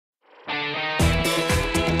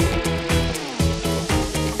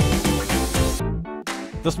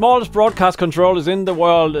The smallest broadcast controllers in the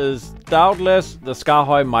world is doubtless the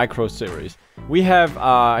SKAARHOJ Micro series. We have,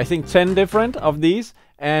 I think, 10 different of these,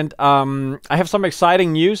 and I have some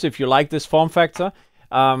exciting news if you like this form factor.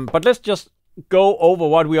 But let's just go over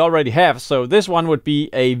what we already have. So this one would be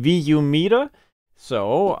a VU meter.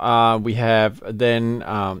 So we have then,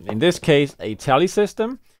 in this case, a tally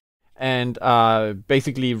system, and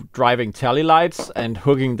basically driving tally lights and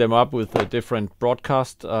hooking them up with the different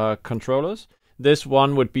broadcast controllers. This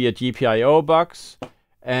one would be a GPIO box.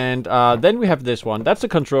 And then we have this one. That's a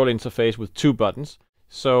control interface with 2 buttons.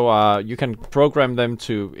 So you can program them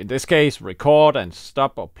to, in this case, record and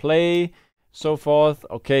stop or play, so forth.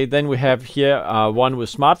 Okay, then we have here one with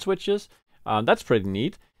smart switches. That's pretty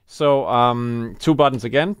neat. So 2 buttons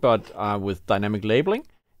again, but with dynamic labeling.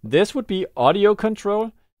 This would be audio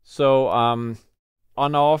control. So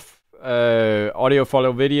on-off, audio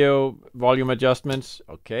follow video, volume adjustments.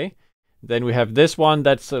 Okay. Then we have this one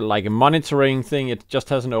that's like a monitoring thing. It just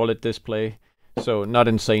has an OLED display, so not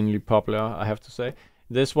insanely popular, I have to say.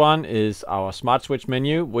 This one is our smart switch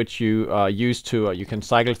menu, which you use to, you can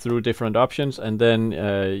cycle through different options and then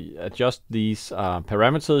adjust these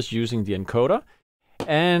parameters using the encoder.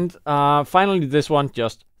 And finally this one,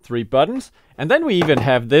 just 3 buttons. And then we even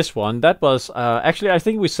have this one. That was, actually I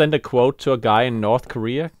think we sent a quote to a guy in North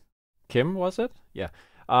Korea. Kim, was it? Yeah.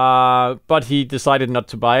 But he decided not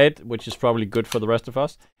to buy it, which is probably good for the rest of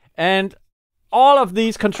us. And all of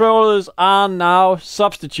these controllers are now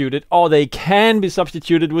substituted, or they can be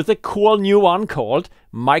substituted with a cool new one called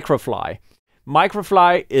Microfly.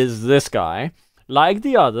 Microfly is this guy. Like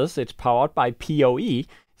the others, it's powered by PoE.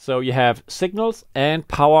 So you have signals and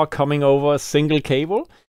power coming over a single cable.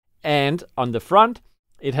 And on the front,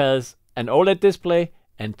 it has an OLED display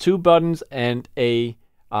and 2 buttons and a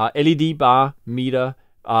LED bar meter.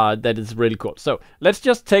 That is really cool. So let's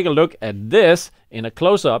just take a look at this in a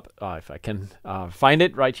close-up, if I can find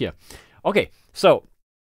it right here. Okay, so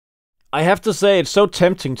I have to say it's so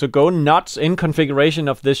tempting to go nuts in configuration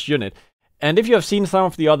of this unit. And if you have seen some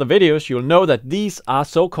of the other videos, you'll know that these are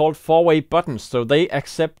so-called 4-way buttons. So they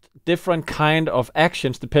accept different kind of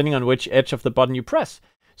actions depending on which edge of the button you press.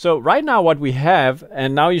 So right now what we have,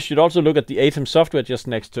 and now you should also look at the ATEM software just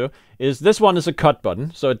next to, is this one is a cut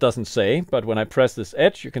button, so it doesn't say, but when I press this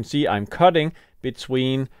edge, you can see I'm cutting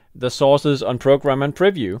between the sources on program and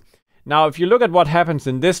preview. Now if you look at what happens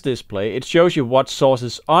in this display, it shows you what source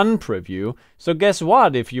is on preview. So guess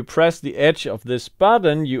what? If you press the edge of this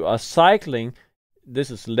button, you are cycling. This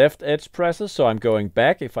is left edge presses, so I'm going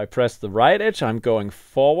back. If I press the right edge, I'm going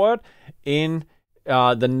forward in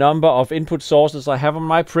the number of input sources I have on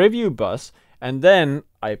my preview bus. And then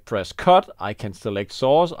I press cut, I can select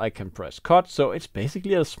source, I can press cut. So it's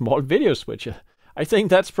basically a small video switcher. I think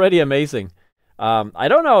that's pretty amazing. I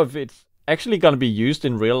don't know if it's actually going to be used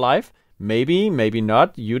in real life. Maybe, maybe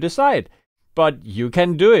not, you decide. But you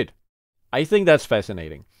can do it. I think that's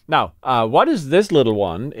fascinating. Now, what is this little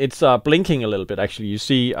one? It's blinking a little bit actually. You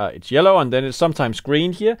see it's yellow and then it's sometimes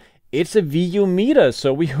green here. It's a VU meter,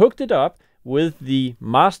 so we hooked it up with the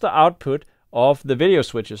master output of the video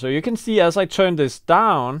switcher. So you can see as I turn this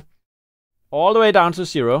down, all the way down to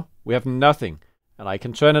 0, we have nothing. And I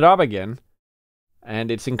can turn it up again, and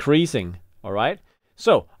it's increasing, all right?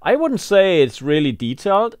 So I wouldn't say it's really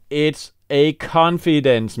detailed. It's a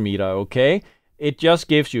confidence meter, okay? It just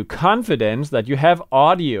gives you confidence that you have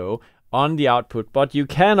audio on the output, but you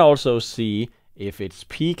can also see if it's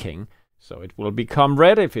peaking. So it will become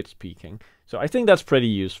red if it's peaking. So I think that's pretty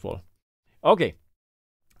useful. Okay,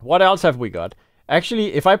 what else have we got?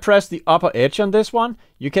 Actually, if I press the upper edge on this one,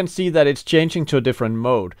 you can see that it's changing to a different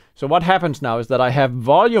mode. So what happens now is that I have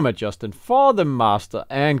volume adjusted for the master.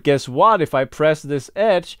 And guess what? If I press this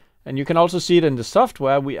edge, and you can also see it in the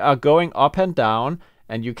software, we are going up and down.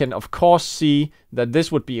 And you can, of course, see that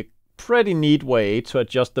this would be a pretty neat way to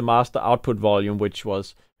adjust the master output volume, which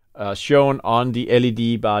was shown on the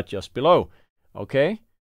LED bar just below. Okay,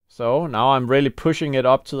 so now I'm really pushing it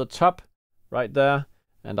up to the top. Right there,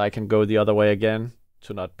 and I can go the other way again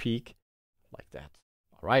to not peak, like that.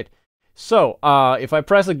 All right, so if I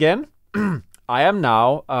press again, I am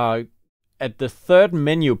now at the 3rd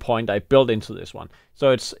menu point I built into this one.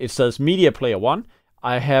 So it says Media Player 1.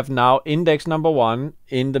 I have now index number 1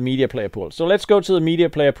 in the Media Player pool. So let's go to the Media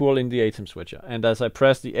Player pool in the ATEM switcher. And as I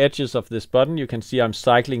press the edges of this button, you can see I'm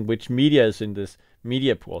cycling which media is in this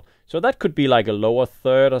media pool. So that could be like a lower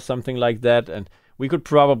third or something like that. And we could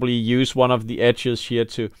probably use one of the edges here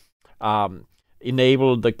to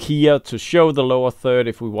enable the keyer to show the lower third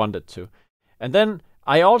if we wanted to. And then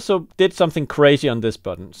I also did something crazy on this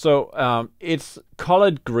button. So it's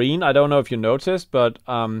colored green. I don't know if you noticed, but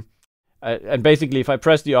And basically, if I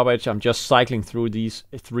press the up edge, I'm just cycling through these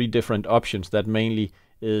 3 different options that mainly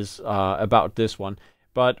is about this one.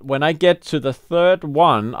 But when I get to the 3rd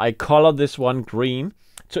one, I color this one green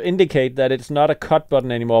to indicate that it's not a cut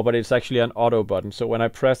button anymore, but it's actually an auto button. So when I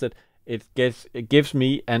press it, it gives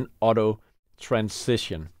me an auto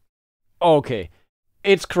transition. Okay,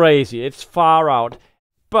 it's crazy, it's far out,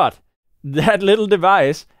 but that little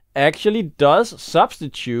device actually does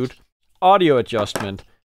substitute audio adjustment,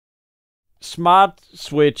 smart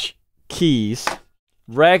switch keys,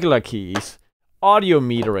 regular keys, audio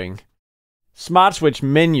metering, smart switch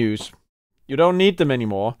menus. You don't need them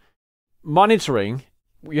anymore. Monitoring.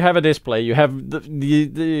 You have a display. You have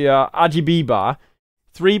the RGB bar.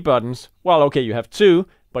 3 buttons. Well, okay, you have 2,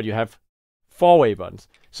 but you have 4-way buttons.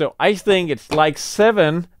 So I think it's like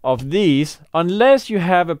 7 of these, unless you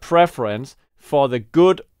have a preference for the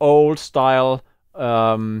good old style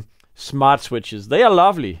smart switches. They are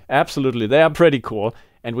lovely. Absolutely. They are pretty cool.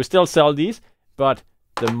 And we still sell these, but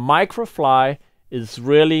the Microfly is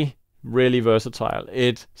really, really versatile.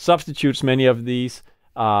 It substitutes many of these,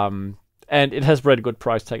 and it has pretty good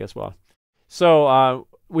price tag as well. So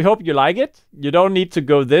we hope you like it. You don't need to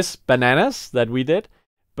go this bananas that we did,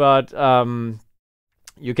 but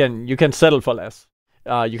you can settle for less.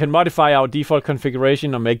 You can modify our default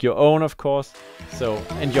configuration or make your own, of course. So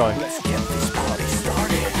enjoy. Let's get this party